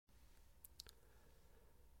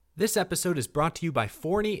This episode is brought to you by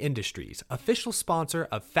Forney Industries, official sponsor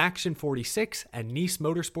of Faction 46 and Nice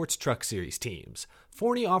Motorsports Truck Series teams.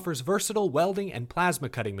 Forney offers versatile welding and plasma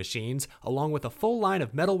cutting machines, along with a full line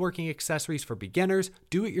of metalworking accessories for beginners,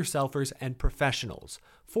 do-it-yourselfers, and professionals.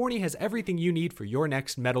 Forney has everything you need for your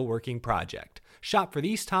next metalworking project. Shop for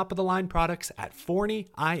these top-of-the-line products at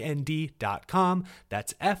forneyInd.com.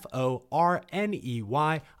 That's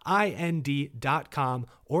FORNEYIND.com,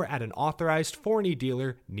 or at an authorized Forney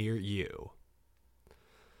dealer near you.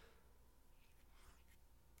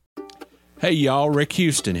 Hey y'all, Rick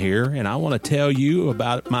Houston here, and I want to tell you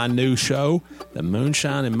about my new show, the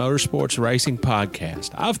Moonshine and Motorsports Racing Podcast.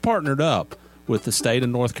 I've partnered up with the state of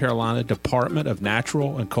North Carolina Department of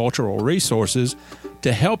Natural and Cultural Resources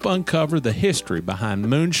to help uncover the history behind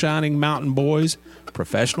moonshining mountain boys,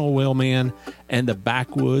 professional wheelmen, and the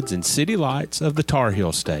backwoods and city lights of the Tar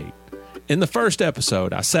Heel State. In the first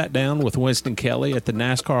episode, I sat down with Winston Kelly at the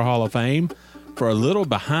NASCAR Hall of Fame for a little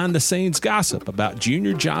behind-the-scenes gossip about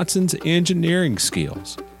Junior Johnson's engineering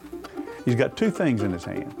skills. He's got two things in his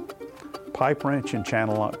hand, pipe wrench and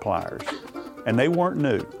channel lock pliers, and they weren't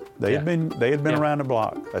new. They had been around the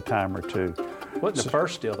block a time or two. Wasn't the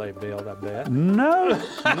first steel they built, I bet? No.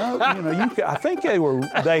 I think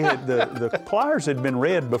the pliers had been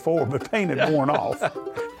red before, but paint had worn off.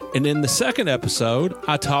 And in the second episode,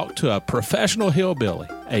 I talked to a professional hillbilly,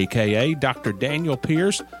 a.k.a. Dr. Daniel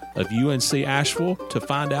Pierce of UNC Asheville, to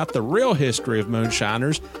find out the real history of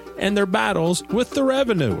moonshiners and their battles with the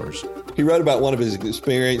revenuers. He wrote about one of his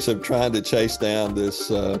experience of trying to chase down this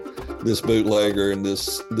bootlegger in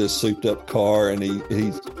this souped-up car, and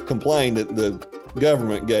he complained that the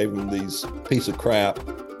government gave him these piece of crap,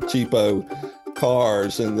 cheapo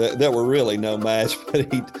cars, and that were really no match,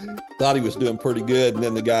 but he thought he was doing pretty good, and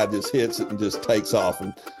then the guy just hits it and just takes off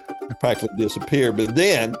and practically disappeared. But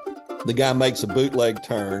then the guy makes a bootleg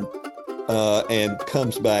turn and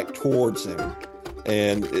comes back towards him.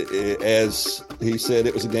 And as he said,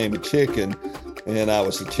 it was a game of chicken, and I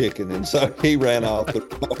was a chicken. And so he ran off the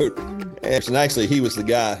road. And actually, he was the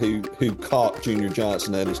guy who caught Junior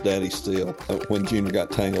Johnson at his daddy's steel when Junior got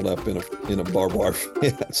tangled up in a barbed wire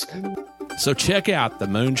fence. So check out the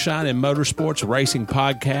Moonshine and Motorsports Racing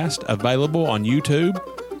Podcast, available on YouTube,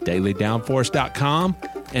 dailydownforce.com,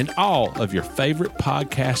 and all of your favorite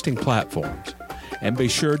podcasting platforms. And be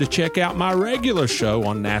sure to check out my regular show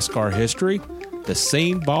on NASCAR history, the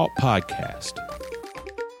Scene Vault Podcast.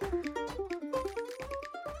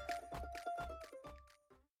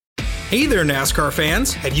 Hey there, NASCAR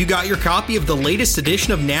fans. Have you got your copy of the latest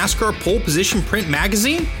edition of NASCAR Pole Position Print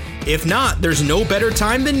Magazine? If not, there's no better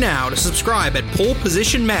time than now to subscribe at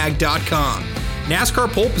polepositionmag.com. NASCAR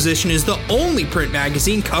Pole Position is the only print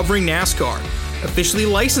magazine covering NASCAR. Officially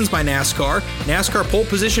licensed by NASCAR, NASCAR Pole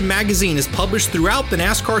Position Magazine is published throughout the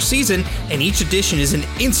NASCAR season, and each edition is an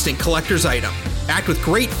instant collector's item, packed with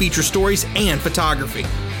great feature stories and photography.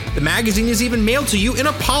 The magazine is even mailed to you in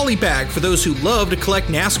a poly bag for those who love to collect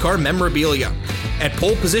NASCAR memorabilia. At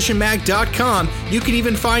polepositionmag.com, you can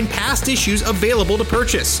even find past issues available to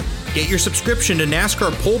purchase. Get your subscription to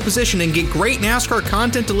NASCAR Pole Position and get great NASCAR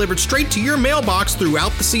content delivered straight to your mailbox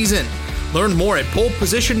throughout the season. Learn more at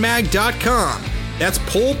polepositionmag.com. That's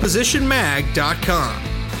polepositionmag.com.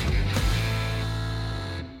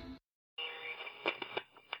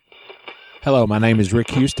 Hello, my name is Rick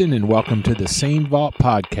Houston, and welcome to the Scene Vault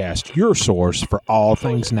Podcast, your source for all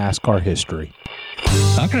things NASCAR history.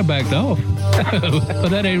 I could have backed off, but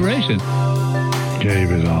that ain't racing. Gave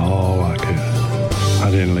it all I could. I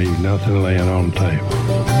didn't leave nothing laying on the table.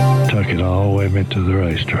 Took it all the way into the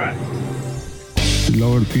racetrack.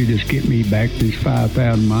 Lord, if you just get me back these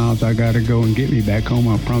 5,000 miles, I got to go and get me back home.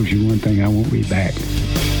 I promise you one thing, I won't be back.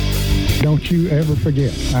 Don't you ever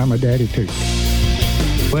forget, I'm a daddy too.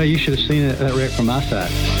 Well, you should have seen that wreck from my side.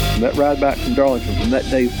 That ride back from Darlington, from that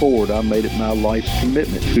day forward, I made it my life's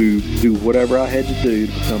commitment to do whatever I had to do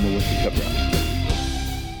to become a Olympic Cup rider.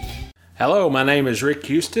 Hello, my name is Rick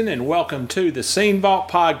Houston, and welcome to the Scene Vault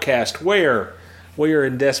Podcast, where we are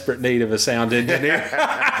in desperate need of a sound engineer.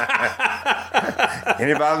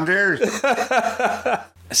 Any volunteers?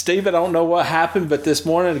 Steve, I don't know what happened, but this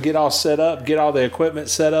morning to get all set up, get all the equipment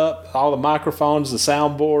set up, all the microphones, the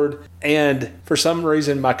soundboard, and for some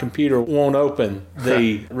reason my computer won't open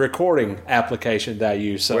the recording application that I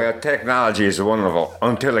use. So. Well, technology is wonderful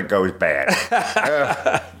until it goes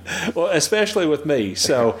bad. Well, especially with me.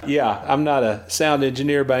 So, yeah, I'm not a sound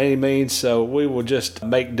engineer by any means, so we will just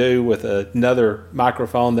make do with another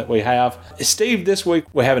microphone that we have. Steve, this week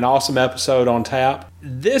we have an awesome episode on tap.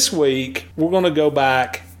 This week, we're going to go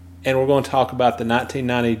back and we're going to talk about the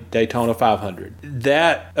 1990 Daytona 500.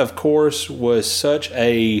 That, of course, was such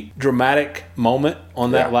a dramatic moment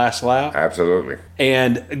on that last lap. Absolutely.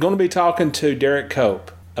 And going to be talking to Derricke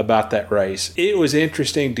Cope about that race. It was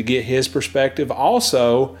interesting to get his perspective.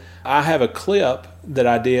 Also, I have a clip that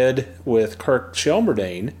I did with Kirk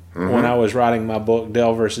Shelmerdine when I was writing my book,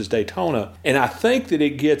 Dell versus Daytona. And I think that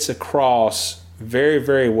it gets across very,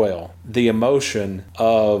 very well the emotion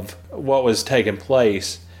of what was taking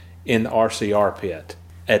place in the RCR pit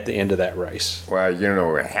at the end of that race. Well,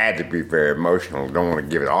 it had to be very emotional. Don't want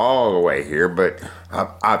to give it all away here, but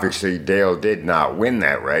obviously Dale did not win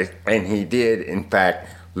that race, and he did, in fact,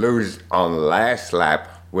 lose on the last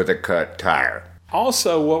lap with a cut tire.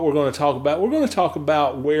 Also, what we're going to talk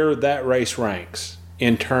about where that race ranks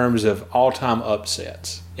in terms of all-time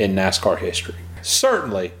upsets in NASCAR history.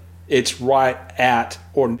 Certainly, it's right at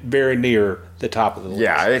or very near the top of the list.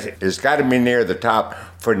 Yeah, it's got to be near the top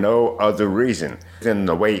for no other reason than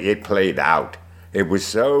the way it played out. It was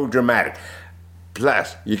so dramatic.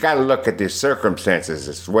 Plus, you got to look at the circumstances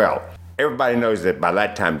as well. Everybody knows that by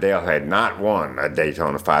that time Dale had not won a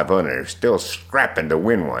Daytona 500. He was still scrapping to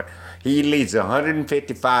win one. He leads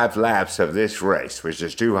 155 laps of this race, which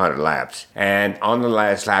is 200 laps. And on the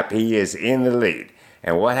last lap, he is in the lead.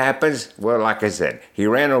 And what happens? Well, like I said, he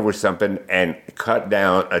ran over something and cut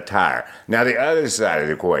down a tire. Now, the other side of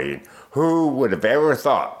the equation, who would have ever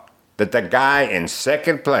thought that the guy in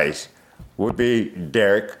second place would be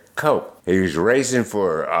Derricke Cope? He was racing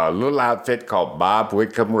for a little outfit called Bob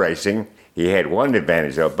Whitcomb Racing. He had one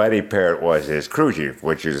advantage, though. Buddy Parrott was his crew chief,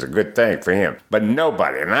 which is a good thing for him. But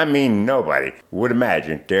nobody, and I mean nobody, would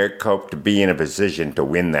imagine Derricke Cope to be in a position to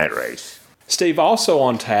win that race. Steve, also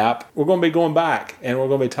on tap, we're going to be going back, and we're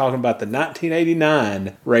going to be talking about the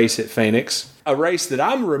 1989 race at Phoenix, a race that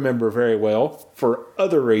I remember very well for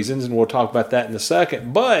other reasons, and we'll talk about that in a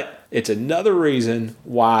second. But it's another reason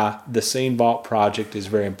why the Scene Vault project is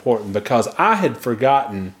very important, because I had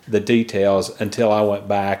forgotten the details until I went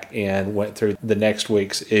back and went through the next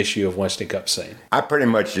week's issue of Winston Cup Scene. I pretty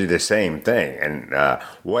much did the same thing. And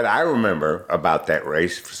what I remember about that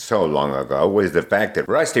race so long ago was the fact that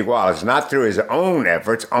Rusty Wallace, not through his own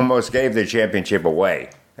efforts, almost gave the championship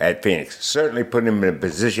away at Phoenix. Certainly put him in a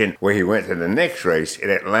position where he went to the next race in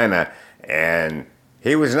Atlanta, and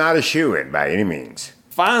he was not a shoo-in by any means.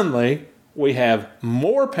 Finally, we have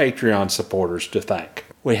more Patreon supporters to thank.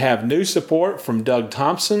 We have new support from Doug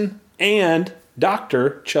Thompson and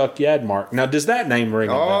Dr. Chuck Yadmark. Now, does that name ring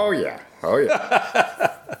a bell? Oh,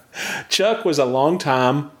 yeah. Chuck was a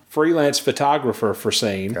longtime freelance photographer for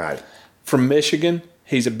Scene. God. From Michigan.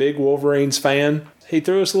 He's a big Wolverines fan. He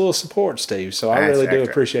threw us a little support, Steve, so I really do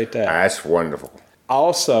appreciate that. That's wonderful.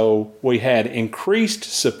 Also, we had increased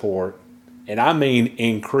support, and I mean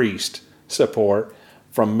increased support,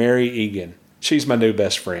 from Mary Egan. She's my new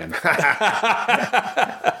best friend.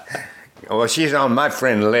 Well, she's on my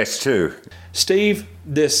friend list, too. Steve,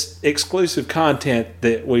 this exclusive content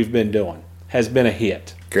that we've been doing has been a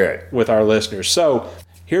hit. Good. With our listeners. So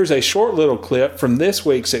here's a short little clip from this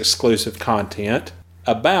week's exclusive content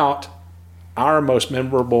about our most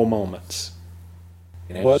memorable moments.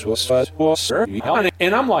 And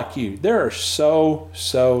I'm like you. There are so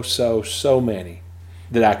many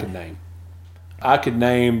that I could name. I could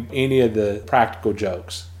name any of the practical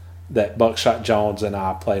jokes that Buckshot Jones and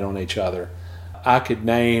I played on each other. I could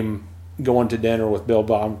name going to dinner with Bill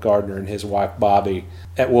Baumgartner and his wife Bobby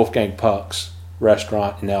at Wolfgang Puck's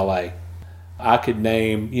restaurant in L.A. I could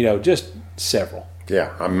name, just several.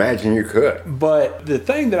 Yeah, I imagine you could. But the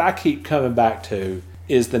thing that I keep coming back to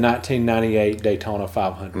is the 1998 Daytona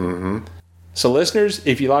 500. Mm-hmm. So listeners,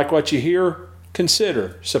 if you like what you hear,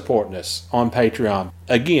 consider supporting us on Patreon.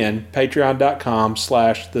 Again,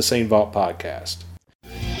 patreon.com/The Scene Vault Podcast.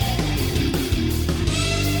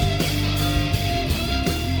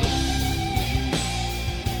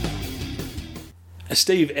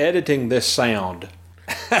 Steve, editing this sound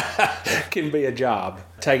can be a job.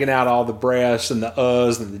 Taking out all the breaths and the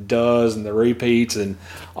uhs and the does and the repeats and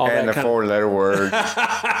all and that the four-letter words.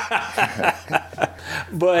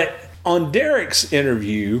 But on Derricke's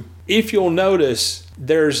interview, if you'll notice,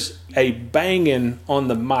 there's a banging on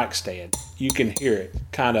the mic stand. You can hear it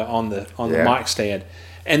kind of on the mic stand.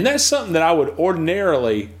 And that's something that I would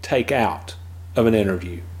ordinarily take out of an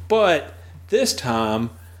interview. But this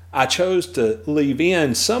time, I chose to leave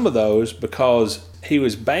in some of those because he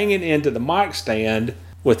was banging into the mic stand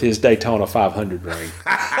with his Daytona 500 ring.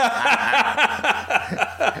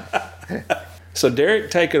 So,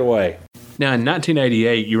 Derricke, take it away. Now, in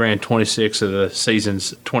 1988, you ran 26 of the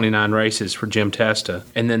season's 29 races for Jim Testa.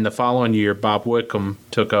 And then the following year, Bob Wickham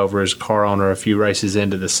took over as car owner a few races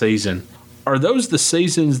into the season. Are those the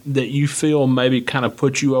seasons that you feel maybe kind of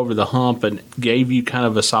put you over the hump and gave you kind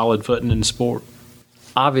of a solid footing in the sport?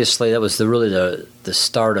 Obviously, that was really the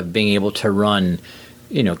start of being able to run,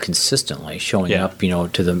 consistently, showing up,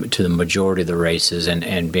 to the majority of the races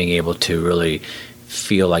and being able to really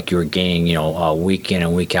feel like you were gaining, week in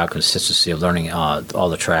and week out consistency of learning all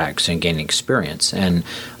the tracks and gaining experience. And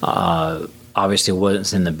obviously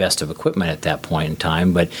wasn't in the best of equipment at that point in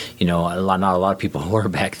time, but not a lot of people were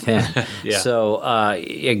back then. So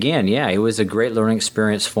again, it was a great learning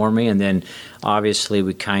experience for me. And then obviously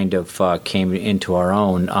we kind of came into our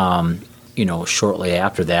own, shortly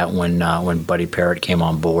after that when Buddy Parrott came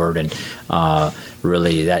on board, and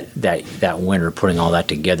really that winter, putting all that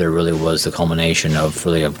together, really was the culmination of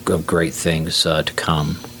great things to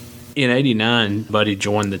come. In '89, Buddy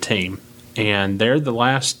joined the team. And they're the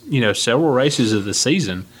last, several races of the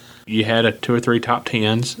season. You had 2 or 3 top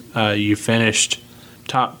 10s. You finished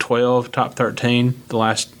top 12, top 13 the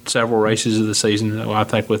last several races of the season, I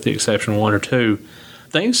think with the exception of 1 or 2.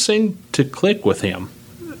 Things seemed to click with him.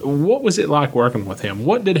 What was it like working with him?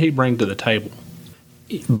 What did he bring to the table?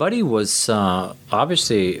 Buddy was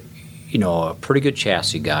obviously, a pretty good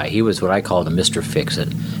chassis guy. He was what I called a Mr.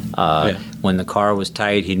 Fix-It. When the car was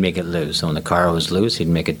tight, he'd make it loose. When the car was loose, he'd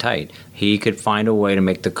make it tight. He could find a way to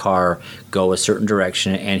make the car go a certain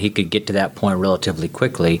direction, and he could get to that point relatively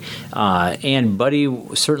quickly. And Buddy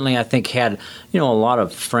certainly, I think, had a lot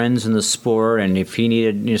of friends in the sport, and if he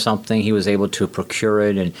needed something, he was able to procure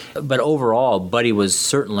it. But overall, Buddy was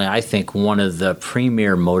certainly, I think, one of the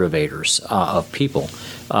premier motivators of people.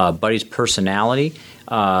 Buddy's personality.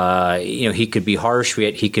 He could be harsh,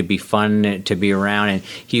 yet he could be fun to be around, and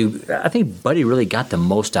I think Buddy really got the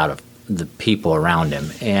most out of the people around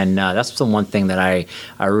him, and that's the one thing that I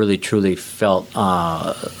really truly felt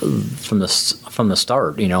from the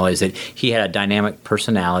start. Is that he had a dynamic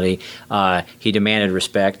personality. He demanded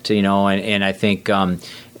respect. And I think.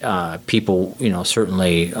 People,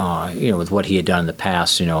 certainly, with what he had done in the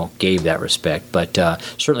past, gave that respect. But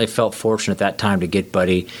certainly felt fortunate at that time to get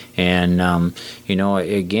Buddy. And,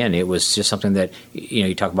 again, it was just something that,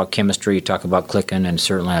 you talk about chemistry, you talk about clicking, and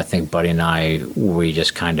certainly I think Buddy and I, we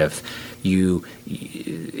just kind of, you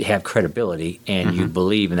have credibility, and you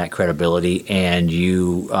believe in that credibility, and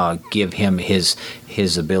you give him his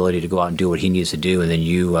ability to go out and do what he needs to do, and then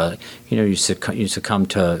you succumb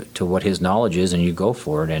to what his knowledge is, and you go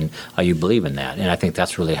for it, and you believe in that. And I think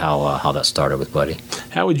that's really how that started with Buddy.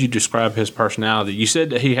 How would you describe his personality? You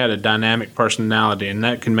said that he had a dynamic personality, and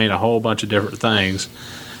that can mean a whole bunch of different things.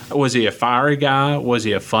 Was he a fiery guy? Was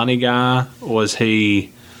he a funny guy? Was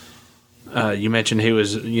he... you mentioned he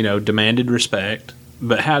was, demanded respect,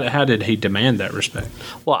 but how did he demand that respect?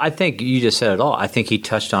 Well, I think you just said it all. I think he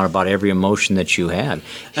touched on about every emotion that you had.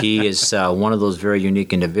 He is one of those very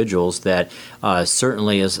unique individuals that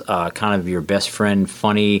certainly is kind of your best friend,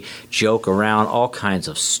 funny, joke around, all kinds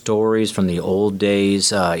of stories from the old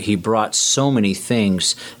days. He brought so many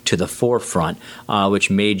things to the forefront, which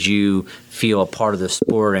made you feel a part of the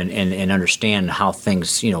sport and understand how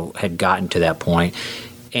things, had gotten to that point.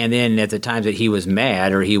 And then at the times that he was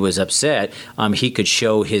mad or he was upset, he could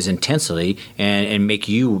show his intensity and make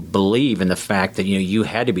you believe in the fact that you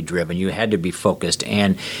had to be driven, you had to be focused,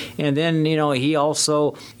 and then he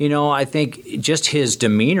also I think just his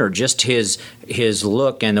demeanor, just his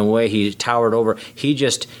look and the way he towered over,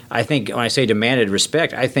 I think when I say demanded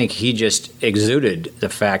respect, I think he just exuded the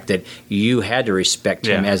fact that you had to respect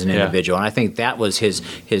him as an individual, and I think that was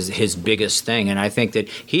his biggest thing, and I think that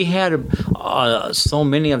he had so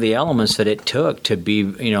many of the elements that it took to be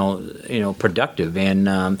productive, and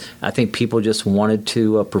I think people just wanted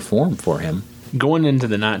to perform for him. Going into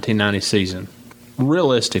the 1990 season,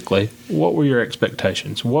 realistically, what were your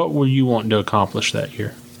expectations? What were you wanting to accomplish that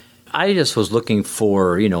year? I just was looking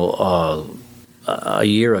for a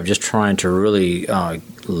year of just trying to really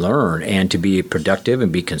learn and to be productive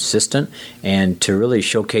and be consistent and to really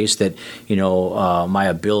showcase that my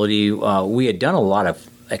ability. We had done a lot of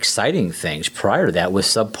exciting things prior to that with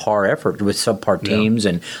subpar effort, with subpar teams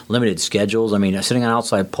and limited schedules. I mean, sitting on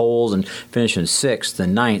outside poles and finishing 6th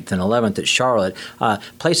and 9th and 11th at Charlotte,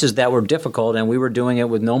 places that were difficult, and we were doing it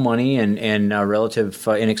with no money and relative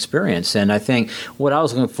inexperience. And I think what I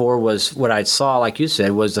was looking for was what I saw, like you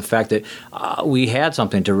said, was the fact that we had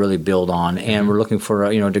something to really build on, and we're looking for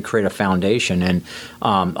to create a foundation. And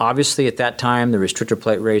obviously at that time, the restrictor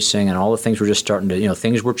plate racing and all the things were just starting to,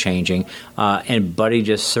 things were changing, and Buddy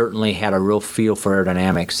just just certainly had a real feel for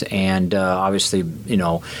aerodynamics, and obviously,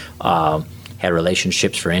 had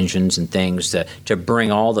relationships for engines and things to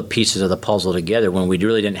bring all the pieces of the puzzle together when we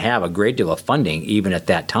really didn't have a great deal of funding, even at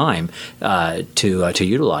that time, to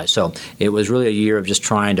utilize. So it was really a year of just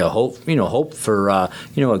trying to hope for a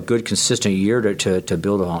good, consistent year to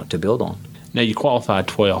build on. Now, you qualified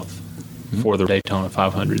 12th for the Daytona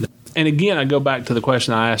 500. And again, I go back to the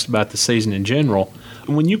question I asked about the season in general.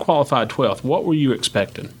 When you qualified 12th, what were you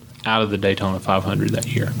expecting out of the Daytona 500 that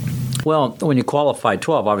year? Well, when you qualified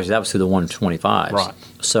 12, obviously that was through the 125s. Right.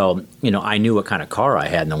 So, I knew what kind of car I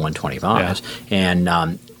had in the 125s. Yeah. And,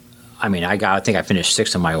 I think I finished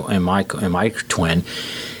sixth in my twin.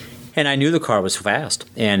 And I knew the car was fast.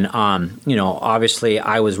 And, obviously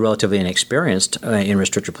I was relatively inexperienced in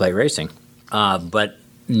restrictor plate racing. But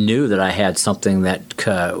knew that I had something that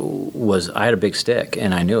I had a big stick,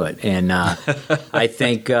 and I knew it. And I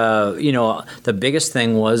think the biggest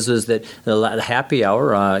thing was that the happy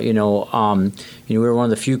hour. We were one of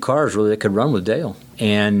the few cars really that could run with Dale,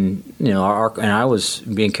 and and I was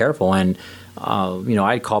being careful. And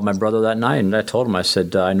I called my brother that night, and I told him, I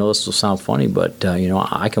said, I know this will sound funny, but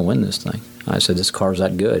I can win this thing. I said, this car's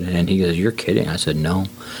that good. And he goes, you're kidding. I said, no.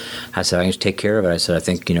 I said, I can take care of it. I said, I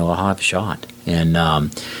think, I'll have a shot. And,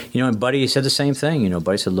 and Buddy said the same thing.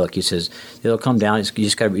 Buddy said, look, he says, it'll come down. You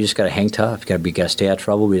just got to hang tough. You got to stay out of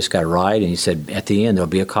trouble. We just got to ride. And he said, at the end, there'll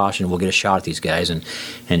be a caution. We'll get a shot at these guys.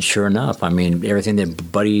 And sure enough, everything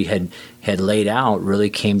that Buddy had laid out really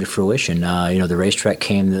came to fruition. The racetrack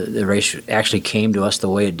the race actually came to us the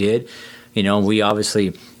way it did. We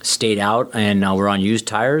obviously stayed out, and we're on used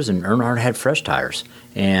tires, and Earnhardt had fresh tires.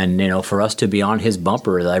 And, for us to be on his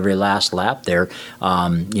bumper every last lap there,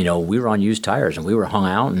 we were on used tires, and we were hung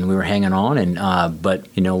out, and we were hanging on. And but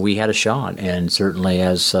we had a shot, and certainly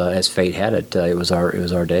as fate had it, it was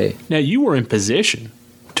our day. Now, you were in position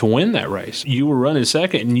to win that race. You were running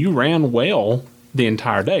second, and you ran well the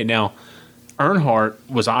entire day. Now, Earnhardt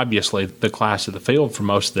was obviously the class of the field for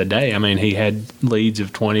most of the day. He had leads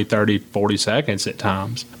of 20, 30, 40 seconds at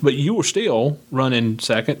times. But you were still running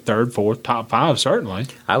second, third, fourth, top five, certainly.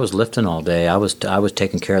 I was lifting all day. I was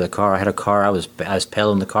taking care of the car. I had a car. I was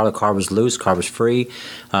pedaling the car. The car was loose. The car was free.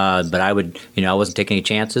 But I would, I wasn't taking any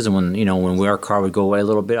chances. And when our car would go away a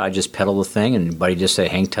little bit, I'd just pedal the thing, and Buddy just say,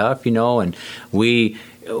 hang tough, and we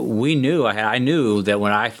knew, I knew that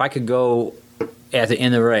if I could go at the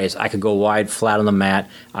end of the race, I could go wide, flat on the mat.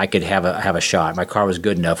 I could have a shot. My car was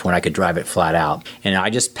good enough when I could drive it flat out. And I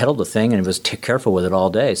just pedaled the thing and was careful with it all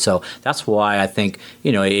day. So that's why I think,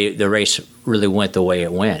 the race really went the way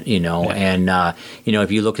it went, Yeah. And,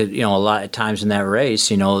 if you look at, a lot of times in that race,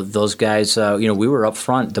 those guys, we were up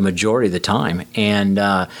front the majority of the time.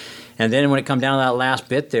 And then when it come down to that last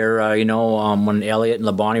bit there, when Elliott and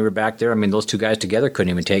Labonte were back there, those two guys together couldn't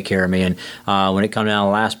even take care of me. And when it come down to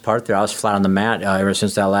the last part there, I was flat on the mat ever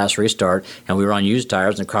since that last restart, and we were on used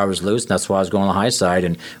tires, and the car was loose, and that's why I was going on the high side.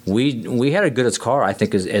 And we had as good a car, I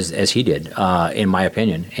think, as he did, in my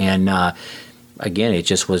opinion. And again, it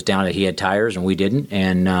just was down that he had tires and we didn't,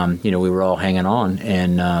 and we were all hanging on,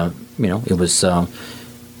 and it was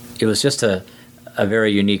just a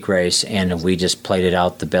very unique race, and we just played it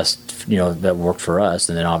out the best, that worked for us.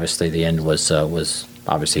 And then obviously the end was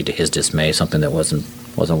obviously to his dismay something that wasn't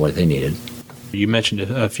what they needed. You mentioned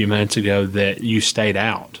a few minutes ago that you stayed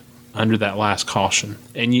out under that last caution,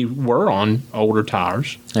 and you were on older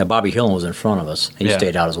tires. Yeah, Bobby Hillen was in front of us. He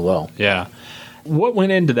stayed out as well. Yeah. What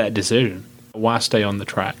went into that decision? Why stay on the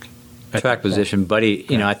track? Track position, Buddy.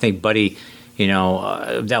 I think Buddy.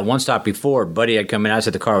 That one stop before, Buddy had come in. I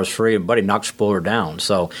said the car was free, and Buddy knocked the spoiler down.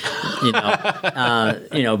 So,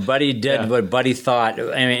 Buddy did what Buddy thought.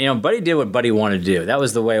 Buddy did what Buddy wanted to do. That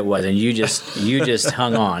was the way it was, and you just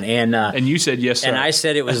hung on. And you said yes, sir. And I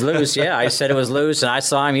said it was loose. Yeah, I said it was loose, and I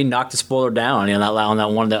saw him. He knocked the spoiler down on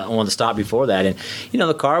that one to stop before that. And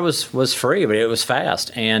the car was free, but it was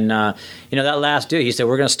fast. And that last dude, he said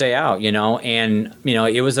we're going to stay out. And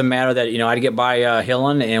it was a matter that I had to get by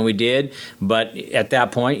Hillen, and we did. But at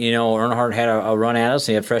that point, Earnhardt had a run at us.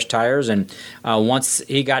 He had fresh tires, and once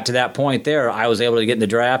he got to that point there, I was able to get in the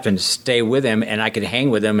draft and stay with him, and I could hang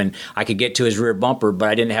with him, and I could get to his rear bumper, but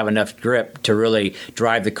I didn't have enough grip to really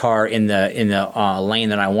drive the car in the lane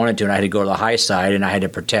that I wanted to, and I had to go to the high side, and I had to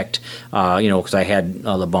protect, because I had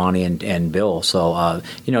Labonte and Bill. So,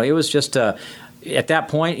 it was just at that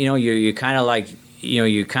point, you kind of like.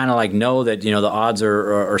 Know that the odds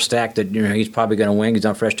are stacked that he's probably going to win. He's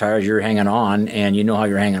on fresh tires. You're hanging on, and you know how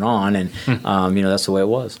you're hanging on, and that's the way it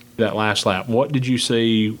was. That last lap, what did you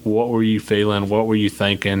see? What were you feeling? What were you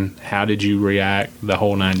thinking? How did you react? The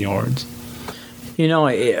whole 9 yards.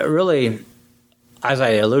 It really, as I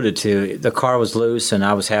alluded to, the car was loose, and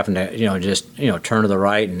I was having to, just turn to the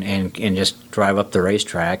right and just drive up the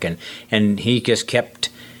racetrack, and he just kept.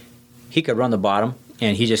 He could run the bottom,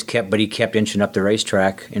 and he kept inching up the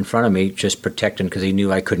racetrack in front of me, just protecting, because he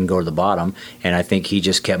knew I couldn't go to the bottom, and I think he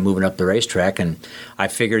just kept moving up the racetrack, and I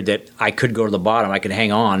figured that I could go to the bottom, I could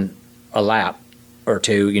hang on a lap or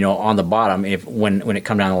two, on the bottom when it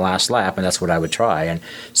come down the last lap, and that's what I would try. And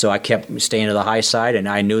so I kept staying to the high side, and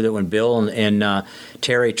I knew that when Bill and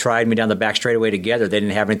Terry tried me down the back straightaway together, they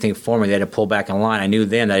didn't have anything for me. They had to pull back in line. I knew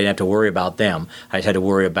then that I didn't have to worry about them. I just had to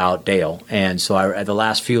worry about Dale. And so at the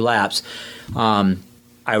last few laps,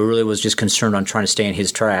 I really was just concerned on trying to stay in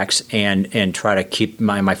his tracks and try to keep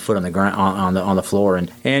my foot on the ground on the floor.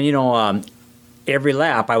 And every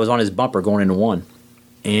lap I was on his bumper going into one.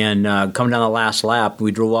 And coming down the last lap,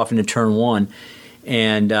 we drove off into turn one,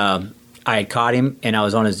 and I had caught him, and I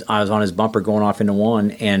was on his bumper going off into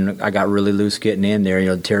one, and I got really loose getting in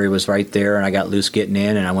there. Terry was right there, and I got loose getting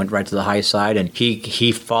in, and I went right to the high side, and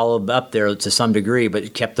he followed up there to some degree,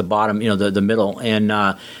 but kept the bottom, the middle, and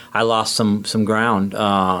I lost some ground,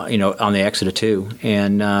 on the exit of two,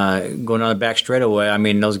 and going on the back straightaway. I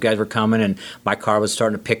mean, those guys were coming, and my car was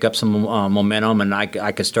starting to pick up some momentum, and I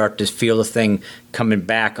could start to feel the thing coming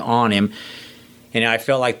back on him. And I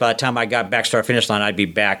felt like by the time I got back start finish line, I'd be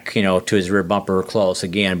back, to his rear bumper close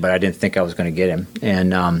again. But I didn't think I was going to get him.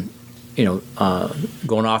 And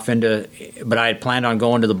going off into, but I had planned on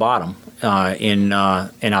going to the bottom, and I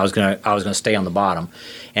was gonna stay on the bottom,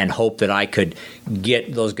 and hope that I could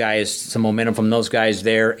get those guys some momentum from those guys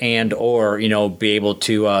there, and or be able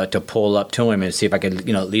to pull up to him and see if I could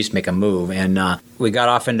at least make a move. And we got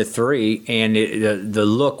off into three, and the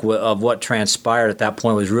look of what transpired at that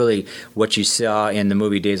point was really what you saw in the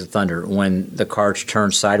movie Days of Thunder, when the car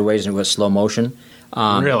turned sideways and it was slow motion.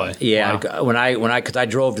 Really? Yeah. Wow. Because I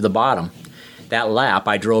drove to the bottom. That lap,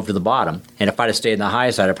 I drove to the bottom, and if I'd have stayed in the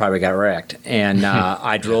high side, I probably got wrecked. And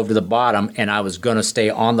I drove to the bottom, and I was going to stay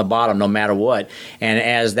on the bottom no matter what. And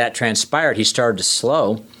as that transpired, he started to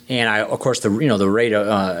slow, and of course, the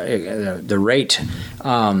rate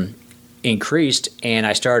increased, and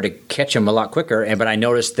I started to catch him a lot quicker. But I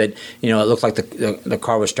noticed that it looked like the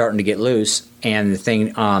car was starting to get loose, and the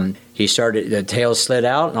thing the tail slid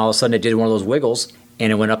out, and all of a sudden it did one of those wiggles.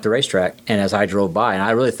 And it went up the racetrack, and as I drove by, and I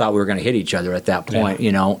really thought we were going to hit each other at that point,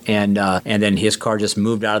 and then his car just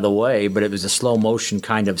moved out of the way, but it was a slow motion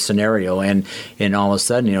kind of scenario, and all of a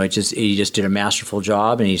sudden, he just did a masterful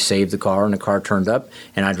job, and he saved the car, and the car turned up,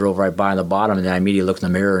 and I drove right by on the bottom, and then I immediately looked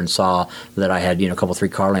in the mirror and saw that I had a couple 3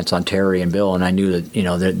 car lengths on Terry and Bill, and I knew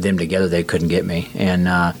that them together they couldn't get me,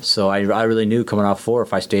 and so I really knew coming off 4,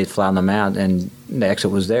 if I stayed flat on the mat and the exit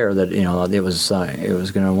was there, that it was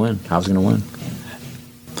going to win. I was going to win.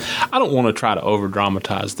 I don't want to try to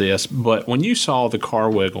over-dramatize this, but when you saw the car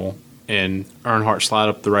wiggle and Earnhardt slide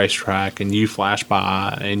up the racetrack and you flash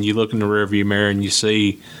by and you look in the rearview mirror and you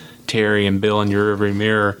see Terry and Bill in your rearview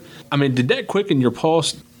mirror, I mean, did that quicken your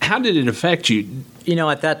pulse? How did it affect you?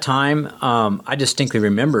 At that time, I distinctly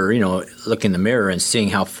remember, looking in the mirror and seeing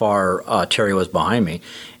how far Terry was behind me.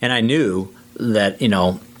 And I knew that,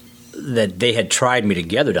 that they had tried me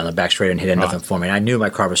together down the back straight and had nothing for me. And I knew my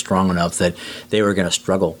car was strong enough that they were going to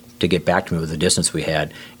struggle to get back to me with the distance we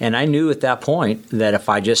had. And I knew at that point that if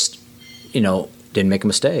I just, didn't make a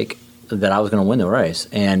mistake, that I was going to win the race.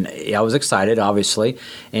 And I was excited, obviously.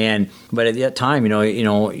 But at that time,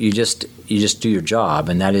 you just do your job,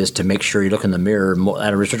 and that is to make sure you look in the mirror.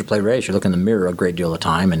 At a restricted plate race, you look in the mirror a great deal of the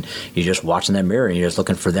time, and you're just watching that mirror, and you're just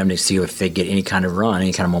looking for them to see if they get any kind of run,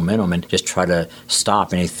 any kind of momentum, and just try to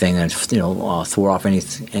stop anything and thwart off any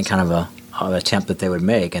kind of attempt that they would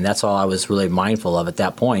make. And that's all I was really mindful of at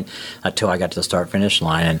that point until I got to the start-finish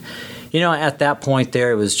line. And at that point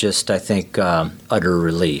there, it was just, I think, utter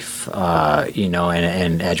relief,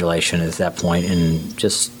 and adulation at that point, and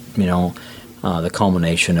just, the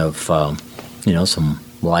culmination of, some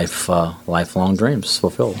lifelong dreams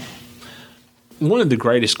fulfilled. One of the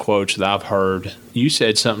greatest quotes that I've heard, you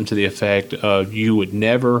said something to the effect of, you would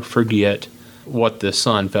never forget what the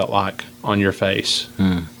sun felt like on your face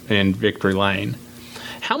in Victory Lane.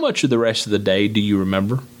 How much of the rest of the day do you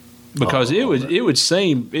remember? Because it would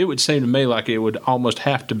seem to me like it would almost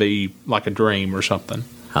have to be like a dream or something.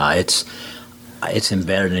 It's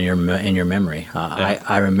embedded in your memory.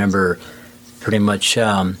 I remember pretty much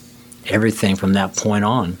everything from that point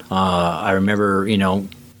on. I remember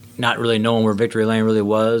not really knowing where Victory Lane really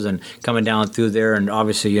was, and coming down through there, and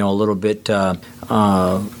obviously a little bit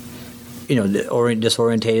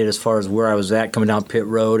disorientated as far as where I was at, coming down pit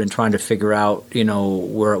road and trying to figure out,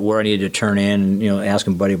 where I needed to turn in, and,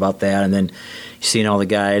 asking Buddy about that, and then seeing all the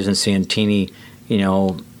guys and seeing Teeny,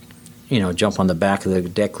 jump on the back of the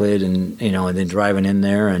deck lid and then driving in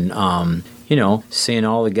there and, seeing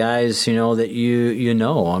all the guys, that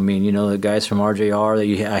I mean, the guys from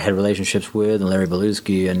RJR that I had relationships with, and Larry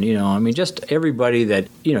Beluski, and, just everybody that,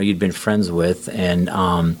 you'd been friends with, and,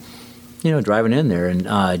 driving in there,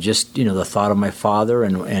 and just, the thought of my father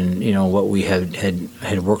and what we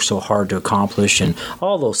had worked so hard to accomplish, and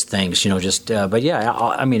all those things, but yeah,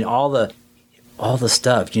 I mean, all the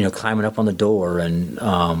stuff, climbing up on the door and,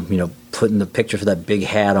 putting the picture for that big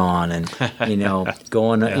hat on and,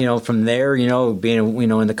 going, from there, being,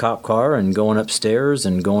 in the cop car and going upstairs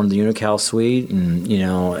and going to the Unical suite and,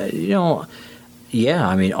 yeah,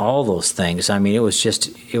 I mean, all those things. I mean, it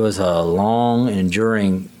was a long,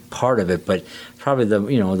 enduring part of it, but probably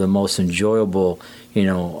the most enjoyable,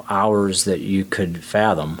 hours that you could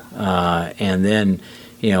fathom. And then,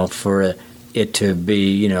 for it to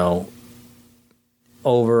be,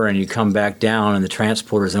 over and you come back down and the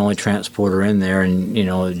transporter's the only transporter in there and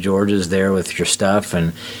George is there with your stuff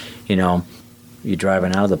and you're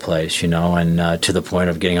driving out of the place and to the point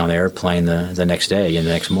of getting on the airplane the next day and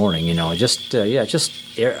the next morning I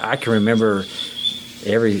can remember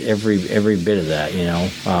every bit of that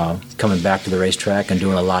coming back to the racetrack and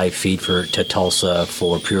doing a live feed to Tulsa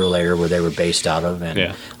for Pure Layer where they were based out of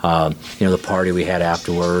and the party we had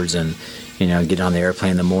afterwards and get on the airplane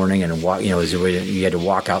in the morning and walk, you had to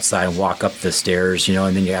walk outside and walk up the stairs,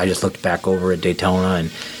 and then I just looked back over at Daytona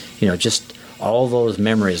and, just all those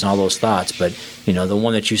memories and all those thoughts. But, the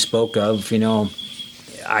one that you spoke of,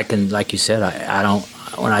 I can, like you said, I don't,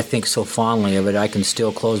 when I think so fondly of it, I can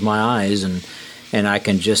still close my eyes and I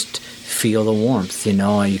can just feel the warmth,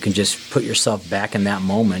 and you can just put yourself back in that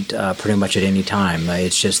moment pretty much at any time.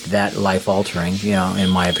 It's just that life-altering, in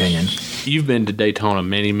my opinion. You've been to Daytona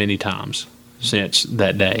many, many times since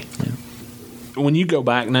that day. Yeah. When you go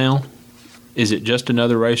back now, is it just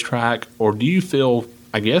another racetrack, or do you feel,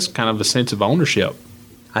 I guess, kind of a sense of ownership?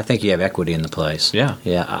 I think you have equity in the place. Yeah.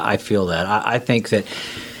 Yeah, I feel that. I think that,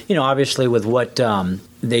 obviously with what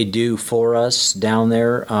they do for us down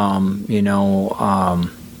there,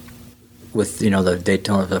 with, the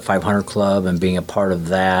Daytona, the 500 Club and being a part of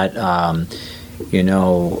that,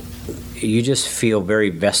 you just feel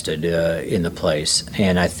very vested in the place.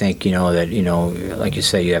 And I think, that, like you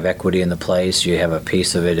say, you have equity in the place, you have a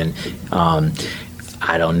piece of it. And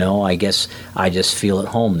I don't know, I guess I just feel at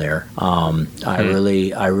home there. I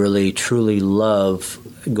really, truly love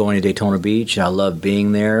going to Daytona Beach. I love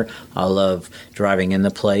being there. I love driving in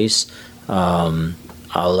the place.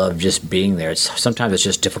 I love just being there. Sometimes it's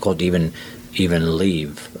just difficult to even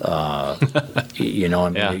leave. You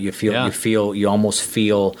almost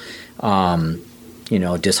feel,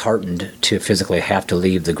 disheartened to physically have to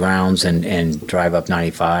leave the grounds and drive up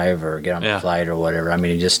 95 or get on the flight or whatever. I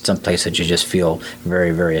mean, just some place that you just feel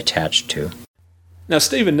very, very attached to. Now,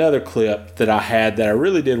 Steve, another clip that I had that I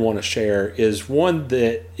really did want to share is one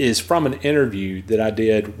that is from an interview that I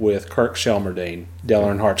did with Kirk Shelmerdine, Dale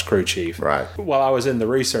Earnhardt's crew chief. Right. While I was in the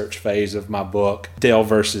research phase of my book, Dale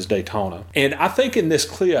versus Daytona. And I think in this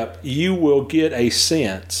clip, you will get a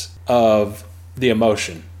sense of the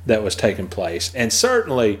emotion that was taking place, and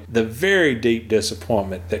certainly the very deep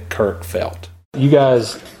disappointment that Kirk felt. You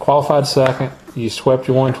guys qualified second. You swept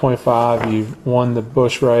your 125. You won the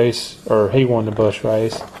Busch race, or he won the Busch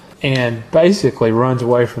race, and basically runs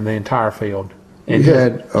away from the entire field. And we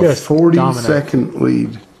had a 40-second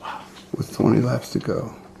lead with 20 laps to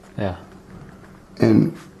go. Yeah.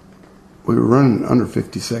 And we were running under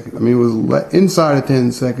 50 seconds. I mean, it was inside of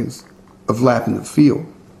 10 seconds of lapping the field.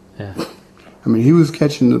 Yeah. I mean, he was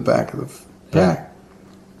catching the back of the pack,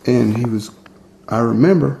 and he was. I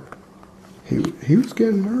remember he was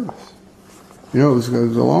getting nervous. It was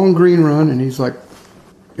a long green run, and he's like,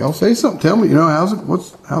 "Y'all say something. Tell me. How's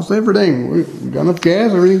everything? We got enough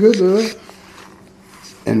gas? Everything good?"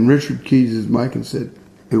 And Richard keys his mic and said,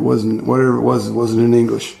 "It wasn't whatever it wasn't in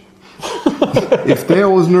English." If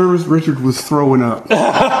Dale was nervous, Richard was throwing up.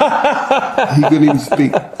 He couldn't even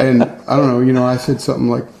speak, and I don't know. I said something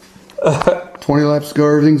like. 20 laps to go,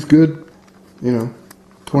 everything's good.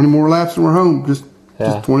 20 more laps and we're home. Just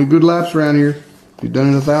 20 good laps around here. You've done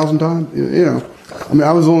it 1,000 times. I mean,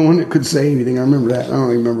 I was the only one that could say anything. I remember that. I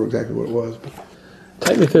don't even remember exactly what it was. But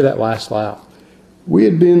take me through that last lap. We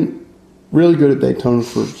had been really good at Daytona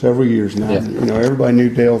for several years now. Yeah. Everybody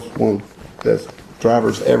knew Dale's one of the best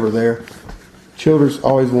drivers ever there. Childers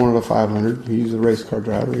always wanted a 500. He's a race car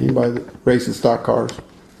driver. Anybody that races stock cars,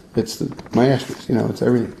 it's the Masters. It's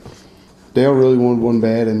everything. Dale really wanted one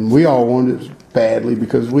bad, and we all wanted it badly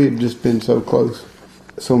because we had just been so close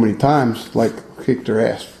so many times, like kicked her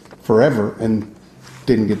ass forever and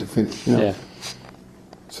didn't get to finish. Yeah.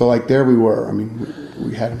 So like there we were. I mean,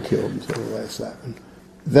 we had him killed until the last lap. And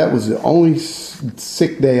that was the only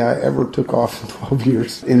sick day I ever took off in 12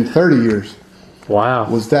 years. In 30 years. Wow.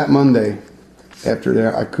 Was that Monday. After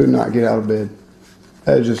that, I could not get out of bed.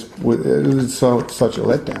 It was such a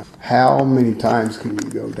letdown. How many times can you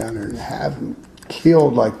go down there and have him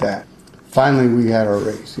killed like that? Finally, we had our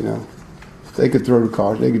race, you know. They could throw the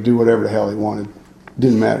cars. They could do whatever the hell they wanted.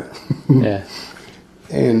 Didn't matter. Yeah.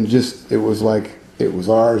 And just, it was like, it was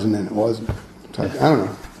ours and then it wasn't. I don't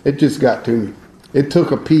know. It just got to me. It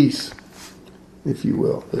took a piece, if you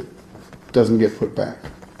will, that doesn't get put back.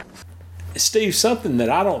 Steve, something that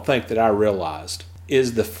I don't think that I realized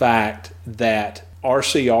is the fact that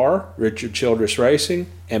RCR, Richard Childress Racing,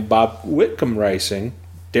 and Bob Whitcomb Racing,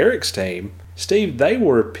 Derricke's team, Steve, they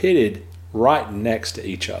were pitted right next to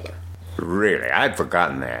each other. Really? I'd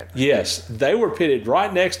forgotten that. Yes, they were pitted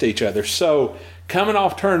right next to each other. So coming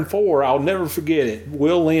off turn 4, I'll never forget it.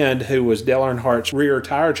 Will Lind, who was Dale Earnhardt's rear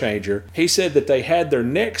tire changer, he said that they had their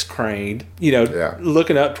necks craned,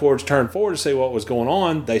 looking up towards turn 4 to see what was going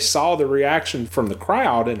on. They saw the reaction from the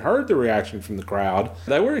crowd and heard the reaction from the crowd.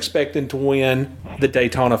 They were expecting to win the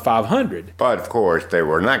Daytona 500. But, of course, they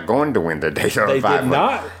were not going to win the Daytona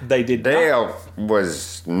 500. They did not. Dale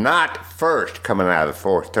was not first coming out of the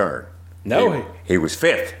 4th turn. No. He was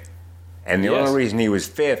 5th. And the only reason he was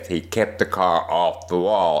 5th, he kept the car off the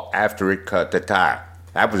wall after it cut the tire.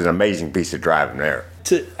 That was an amazing piece of driving there.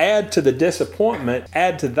 To add to the disappointment,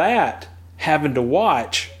 add to that, having to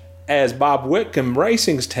watch as Bob Whitcomb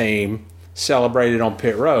Racing's team celebrated on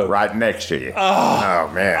pit road. Right next to you.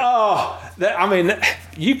 Oh man.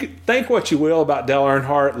 You could think what you will about Dale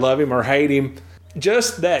Earnhardt, love him or hate him.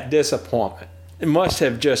 Just that disappointment, it must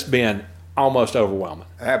have just been almost overwhelming.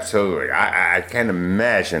 Absolutely. I can't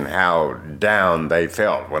imagine how down they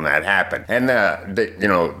felt when that happened. And,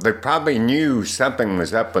 they probably knew something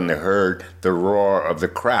was up when they heard the roar of the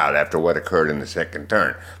crowd after what occurred in the 2nd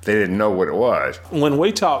turn. They didn't know what it was. When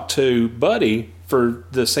we talked to Buddy for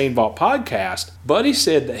the Scene Vault podcast, Buddy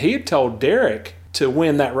said that he had told Derricke to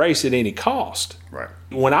win that race at any cost. Right.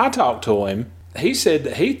 When I talked to him, he said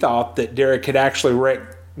that he thought that Derricke had actually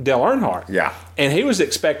wrecked Dale Earnhardt. Yeah. And he was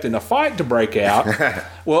expecting a fight to break out.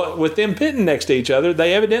 Well, with them pitting next to each other,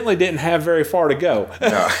 they evidently didn't have very far to go.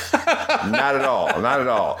 No, not at all. Not at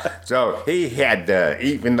all. So he had,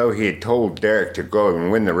 even though he had told Derricke to go and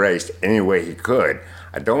win the race any way he could,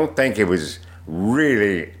 I don't think it was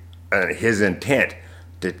really his intent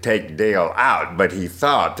to take Dale out. But he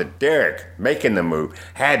thought that Derricke, making the move,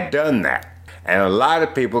 had done that. And a lot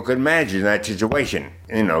of people could imagine that situation,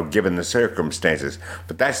 given the circumstances.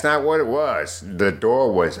 But that's not what it was. The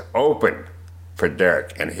door was open for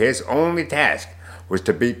Derricke, and his only task was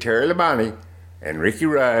to beat Terry Labonte and Ricky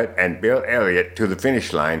Rudd and Bill Elliott to the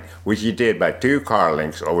finish line, which he did by 2 car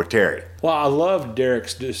lengths over Terry. Well, I love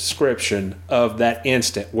Derricke's description of that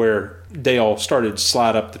instant where Dale started to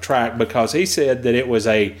slide up the track, because he said that it was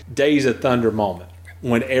a Days of Thunder moment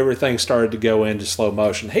when everything started to go into slow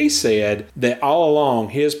motion. He said that all along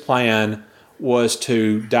his plan was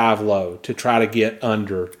to dive low, to try to get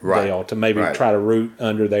under Dale, to maybe try to root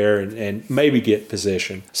under there and maybe get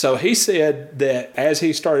position. So he said that as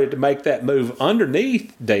he started to make that move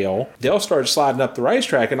underneath Dale started sliding up the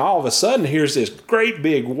racetrack, and all of a sudden here's this great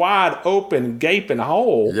big wide open gaping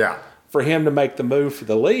hole. Yeah. For him to make the move for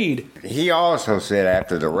the lead. He also said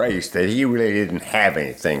after the race that he really didn't have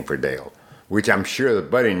anything for Dale, which I'm sure the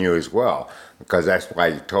Buddy knew as well, because that's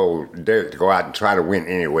why he told Derricke to go out and try to win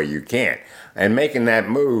any way you can. And making that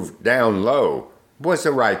move down low was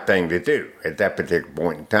the right thing to do at that particular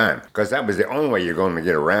point in time, because that was the only way you're going to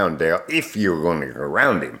get around Dale, if you were going to get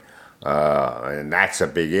around him. And that's a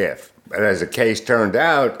big if. But as the case turned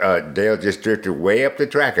out, Dale just drifted way up the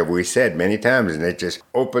track, as we said many times, and it just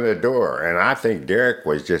opened the door. And I think Derricke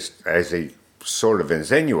was just, as he sort of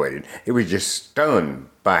insinuated, he was just stunned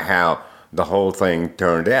by how the whole thing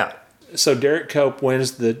turned out. So Derricke Cope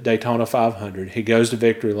wins the Daytona 500. He goes to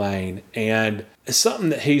victory lane, and it's something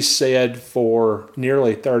that he's said for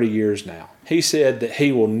nearly 30 years now. He said that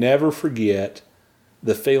he will never forget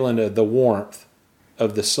the feeling of the warmth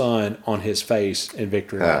of the sun on his face in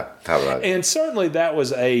victory lane. And certainly that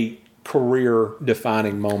was a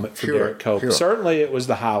career-defining moment for Derricke Cope. Sure. Certainly it was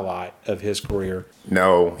the highlight of his career.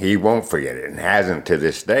 No, he won't forget it, and hasn't to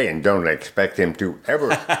this day, and don't expect him to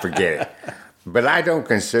ever forget it. But I don't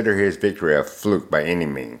consider his victory a fluke by any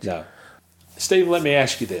means. No. Steve, let me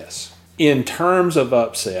ask you this. In terms of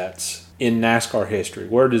upsets in NASCAR history,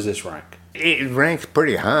 where does this rank? It ranks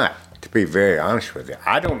pretty high, to be very honest with you.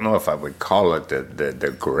 I don't know if I would call it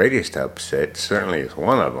the greatest upset. Certainly it's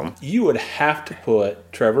one of them. You would have to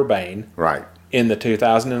put Trevor Bayne in the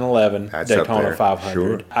 2011 That's up Daytona there. 500.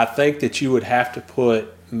 Sure. I think that you would have to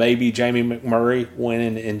put maybe Jamie McMurray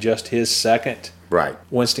winning in just his second Right.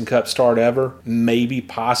 Winston Cup start ever. Maybe,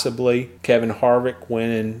 possibly, Kevin Harvick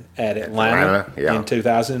winning at Atlanta yeah. in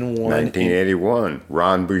 2001. 1981,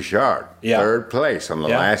 Ron Bouchard, Yeah. third place on the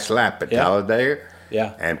Yeah. last lap at Yeah. Talladega.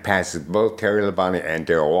 Yeah. And passes both Terry Labonte and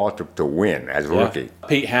Darrell Waltrip to win as a Yeah. rookie.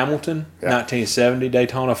 Pete Hamilton, 1970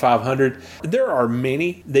 Daytona 500. There are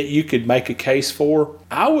many that you could make a case for.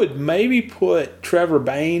 I would maybe put Trevor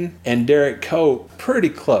Bayne and Derricke Cope pretty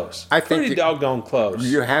close. I think pretty doggone close.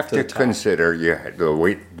 You have to the top. consider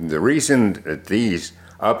the reason that these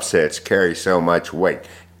upsets carry so much weight.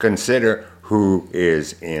 Consider who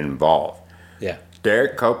is involved. Yeah.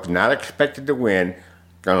 Derricke Cope is not expected to win,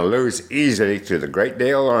 going to lose easily to the great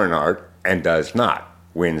Dale Earnhardt, and does not.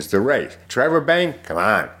 Wins the race. Trevor Bayne, come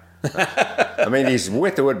on. I mean, he's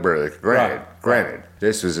with the Wood Brothers, granted.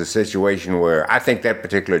 This was a situation where I think that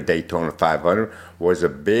particular Daytona 500 was a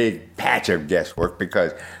big patch of guesswork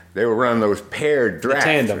because they were running those paired drafts.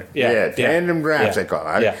 Tandem, tandem drafts, yeah. they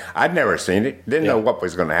call it. Yeah. I'd never seen it. Didn't know what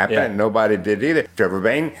was going to happen. Yeah. Nobody did either. Trevor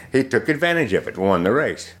Bayne, he took advantage of it, won the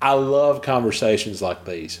race. I love conversations like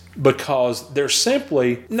these because there's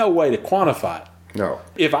simply no way to quantify it. No.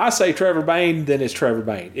 If I say Trevor Bayne, then it's Trevor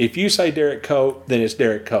Bayne. If you say Derricke Cope, then it's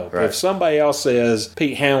Derricke Cope. Right. If somebody else says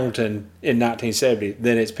Pete Hamilton in 1970,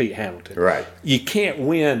 then it's Pete Hamilton. Right. You can't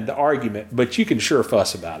win the argument, but you can sure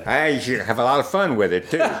fuss about it. You should have a lot of fun with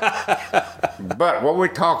it, too. But what we're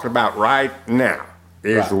talking about right now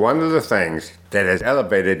is one of the things that has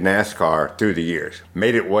elevated NASCAR through the years,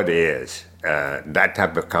 made it what it is, that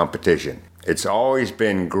type of competition. It's always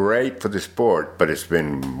been great for the sport, but it's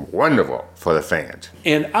been wonderful for the fans.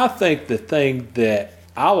 And I think the thing that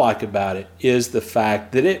I like about it is the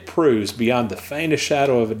fact that it proves beyond the faintest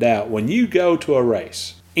shadow of a doubt, when you go to a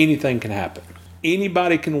race, anything can happen.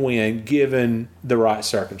 Anybody can win given the right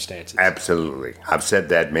circumstances. Absolutely. I've said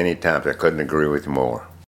that many times. I couldn't agree with you more.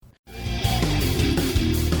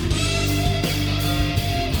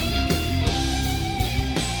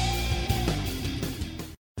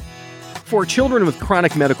 For children with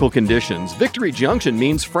chronic medical conditions, Victory Junction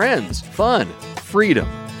means friends, fun, freedom.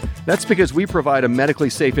 That's because we provide a medically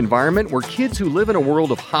safe environment where kids who live in a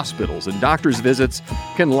world of hospitals and doctors' visits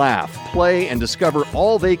can laugh, play, and discover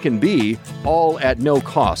all they can be, all at no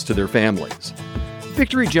cost to their families.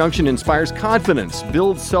 Victory Junction inspires confidence,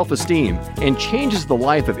 builds self-esteem, and changes the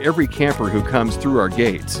life of every camper who comes through our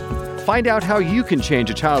gates. Find out how you can change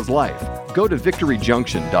a child's life. Go to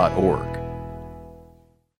victoryjunction.org.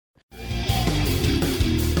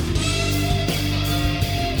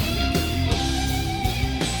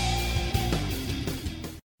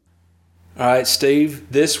 All right,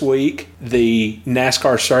 Steve, this week the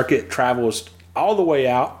NASCAR circuit travels all the way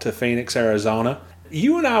out to Phoenix, Arizona.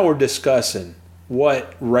 You and I were discussing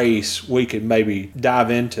what race we could maybe dive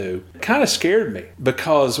into. It kind of scared me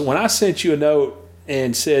because when I sent you a note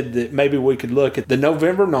and said that maybe we could look at the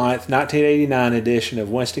November 9th, 1989 edition of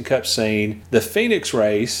Winston Cup Scene, the Phoenix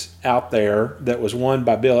race out there that was won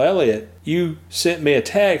by Bill Elliott, you sent me a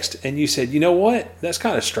text and you said, you know what? That's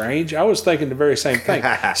kind of strange. I was thinking the very same thing.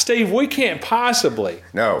 Steve, we can't possibly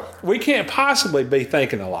be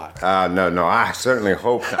thinking alike. No, I certainly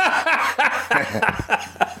hope not.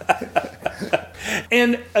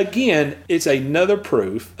 And again, it's another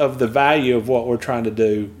proof of the value of what we're trying to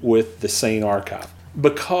do with the Scene Archive.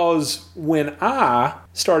 Because when I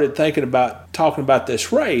started thinking about talking about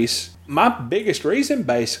this race, my biggest reason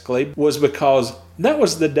basically was because that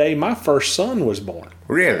was the day my first son was born.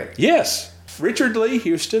 Really? Yes. Richard Lee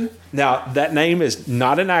Houston. Now, that name is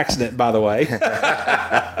not an accident, by the way.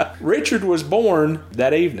 Richard was born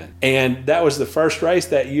that evening. And that was the first race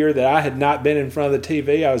that year that I had not been in front of the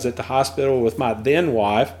TV. I was at the hospital with my then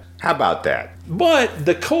wife. How about that? But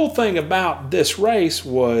the cool thing about this race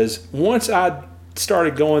was once I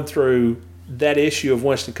started going through that issue of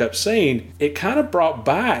Winston Cup Scene, it kind of brought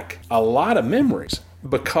back a lot of memories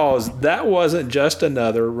because that wasn't just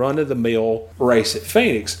another run-of-the-mill race at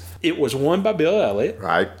Phoenix. It was won by Bill Elliott.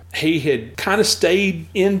 Right. He had kind of stayed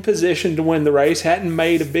in position to win the race, hadn't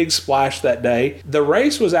made a big splash that day. The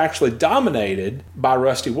race was actually dominated by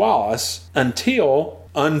Rusty Wallace until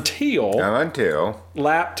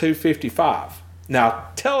lap 255. Now,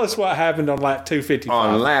 tell us what happened on lap 255.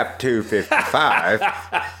 On lap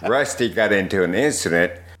 255, Rusty got into an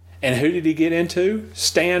incident. And who did he get into?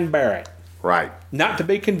 Stan Barrett. Right. Not to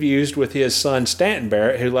be confused with his son Stanton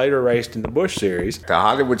Barrett, who later raced in the Busch Series. The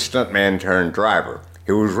Hollywood stuntman turned driver.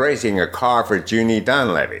 He was racing a car for Junie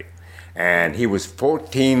Donlevy. and he was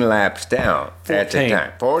 14 laps down at the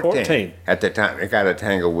time. 14 at the time. He got a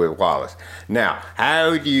tangle with Wallace. Now,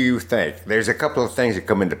 how do you think? There's a couple of things that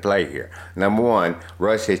come into play here. Number one,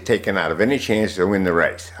 Russ is taken out of any chance to win the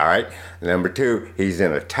race. All right. Number two, he's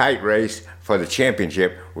in a tight race for the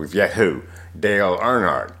championship with yet who? Dale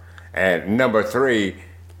Earnhardt. And number three,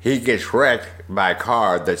 he gets wrecked by a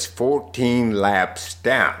car that's 14 laps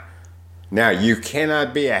down. Now, you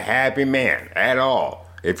cannot be a happy man at all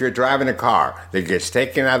if you're driving a car that gets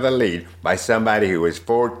taken out of the lead by somebody who is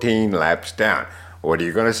 14 laps down. What are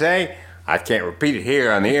you going to say? I can't repeat it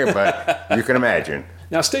here on the air, but you can imagine.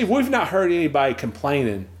 Now, Steve, we've not heard anybody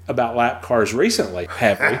complaining about lap cars recently,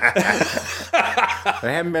 have we?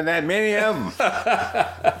 There haven't been that many of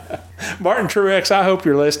them. Martin Truex, I hope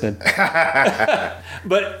you're listening.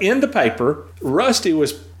 But in the paper, Rusty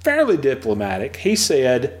was fairly diplomatic. He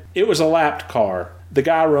said it was a lapped car. The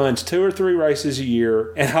guy runs 2 or 3 races a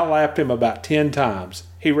year, and I lapped him about 10 times.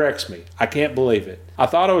 He wrecks me. I can't believe it. I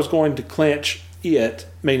thought I was going to clinch it,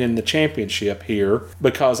 meaning the championship here,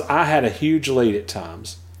 because I had a huge lead at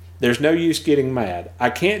times. There's no use getting mad. I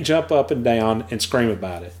can't jump up and down and scream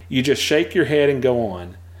about it. You just shake your head and go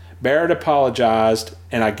on. Barrett apologized,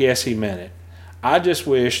 and I guess he meant it. I just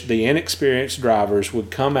wish the inexperienced drivers would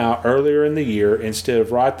come out earlier in the year instead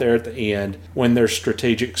of right there at the end when there's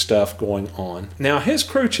strategic stuff going on. Now, his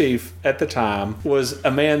crew chief at the time was a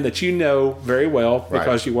man that you know very well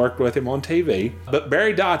because you worked with him on TV. But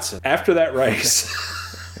Barry Dodson, after that race,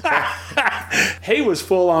 he was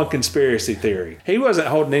full on conspiracy theory. He wasn't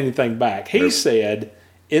holding anything back. He said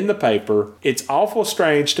in the paper, it's awful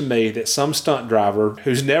strange to me that some stunt driver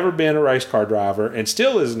who's never been a race car driver and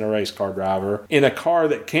still isn't a race car driver in a car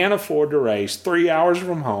that can't afford to race 3 hours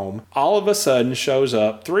from home all of a sudden shows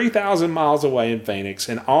up 3,000 miles away in Phoenix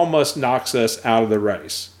and almost knocks us out of the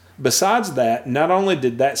race. Besides that, not only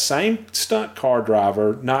did that same stunt car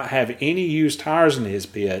driver not have any used tires in his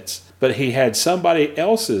pits, but he had somebody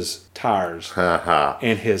else's tires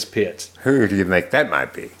in his pits. Who do you think that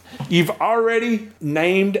might be? You've already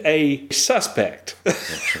named a suspect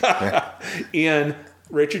in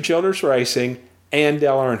Richard Childress Racing and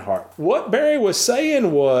Dale Earnhardt. What Barry was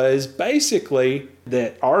saying was basically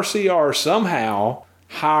that RCR somehow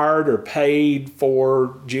hired or paid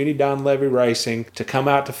for Junie Donlevy Racing to come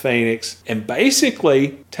out to Phoenix and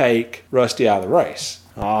basically take Rusty out of the race.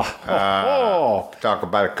 Talk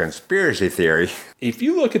about a conspiracy theory. If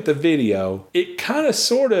you look at the video, it kind of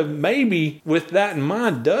sort of maybe with that in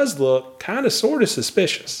mind does look kind of sort of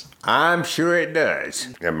suspicious. I'm sure it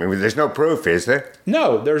does. I mean, there's no proof, is there?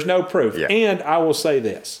 No, there's no proof. Yeah. And I will say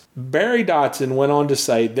this. Barry Dodson went on to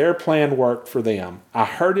say their plan worked for them. I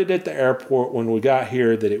heard it at the airport when we got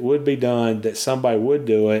here that it would be done, that somebody would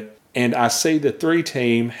do it. And I see the 3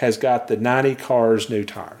 team has got the 90 cars new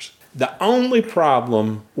tires. The only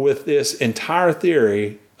problem with this entire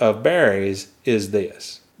theory of Barry's is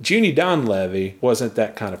this. Junie Donlevy wasn't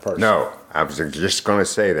that kind of person. No, I was just going to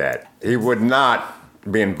say that. He would not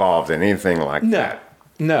be involved in anything like that.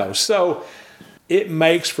 No. So it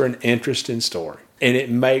makes for an interesting story, and it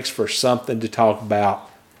makes for something to talk about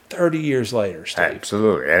 30 years later, Steve.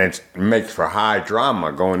 Absolutely. And it makes for high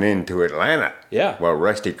drama going into Atlanta. Yeah. Well,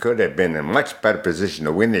 Rusty could have been in a much better position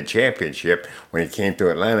to win the championship when he came to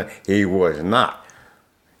Atlanta. He was not.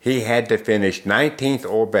 He had to finish 19th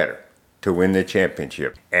or better to win the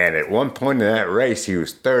championship. And at one point in that race, he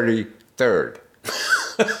was 33rd.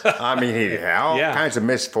 I mean, he had all kinds of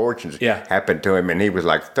misfortunes happened to him, and he was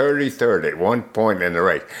like 33rd at one point in the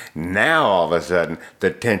race. Now, all of a sudden,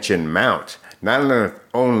 the tension mounts. Not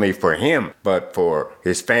only for him, but for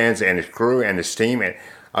his fans and his crew and his team and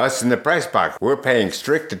us in the press box. We're paying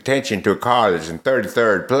strict attention to a car that's in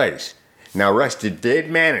 33rd place. Now, Rusty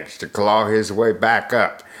did manage to claw his way back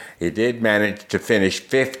up. He did manage to finish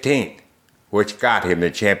 15th, which got him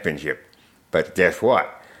the championship. But guess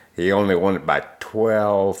what? He only won it by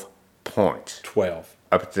 12 points. 12.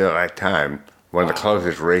 Up until that time, one of the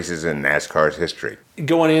closest races in NASCAR's history.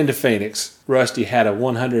 Going into Phoenix, Rusty had a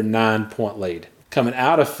 109-point lead. Coming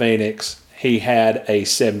out of Phoenix, he had a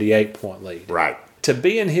 78-point lead. Right. To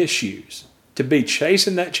be in his shoes, to be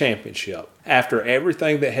chasing that championship after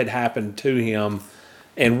everything that had happened to him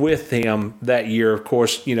and with him that year, of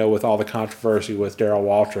course, you know, with all the controversy with Darrell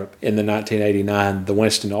Waltrip in the 1989, the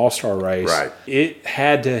Winston All-Star race, right. It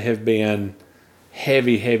had to have been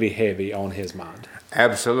heavy on his mind.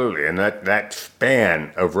 Absolutely. And that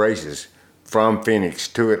span of races from Phoenix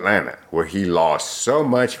to Atlanta, where he lost so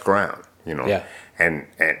much ground, you know,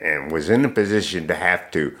 and was in a position to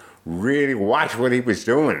have to really watch what he was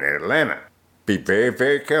doing in Atlanta be very,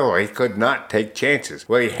 very careful. He could not take chances.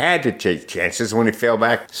 Well, he had to take chances when he fell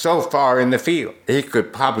back so far in the field. He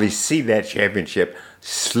could probably see that championship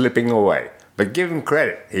slipping away. But give him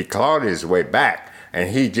credit. He clawed his way back,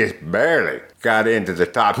 and he just barely got into the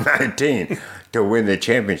top 19 to win the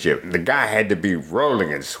championship. The guy had to be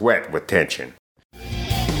rolling in sweat with tension.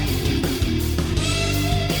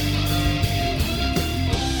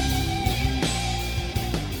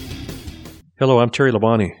 Hello, I'm Terry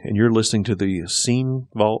Labonte, and you're listening to the Scene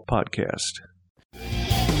Vault Podcast.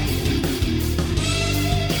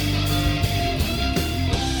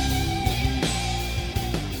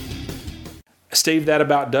 Steve, that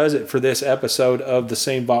about does it for this episode of the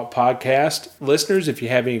Scene Vault Podcast. Listeners, if you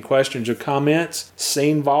have any questions or comments,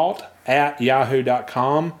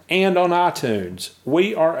 scenevault@yahoo.com and on iTunes.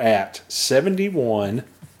 We are at 71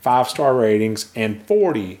 5-star ratings and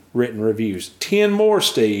 40 written reviews. 10 more,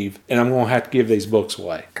 Steve, and I'm going to have to give these books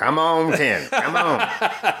away. Come on, 10. Come on.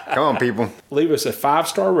 Come on, people. Leave us a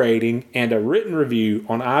 5-star rating and a written review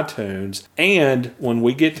on iTunes, and when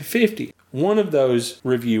we get to 50, one of those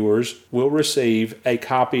reviewers will receive a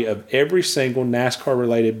copy of every single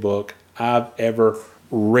NASCAR-related book I've ever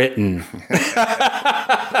written.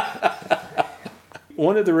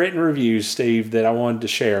 One of the written reviews, Steve, that I wanted to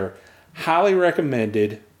share, highly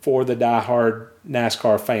recommended for the diehard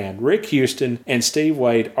NASCAR fan. Rick Houston and Steve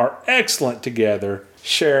Wade are excellent together,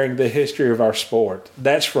 sharing the history of our sport.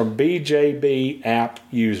 That's from BJB app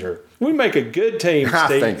user. We make a good team, Steve.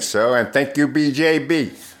 I think so, and thank you,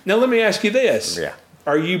 BJB. Now let me ask you this. Yeah.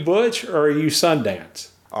 Are you Butch or are you Sundance?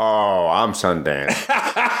 Oh, I'm Sundance.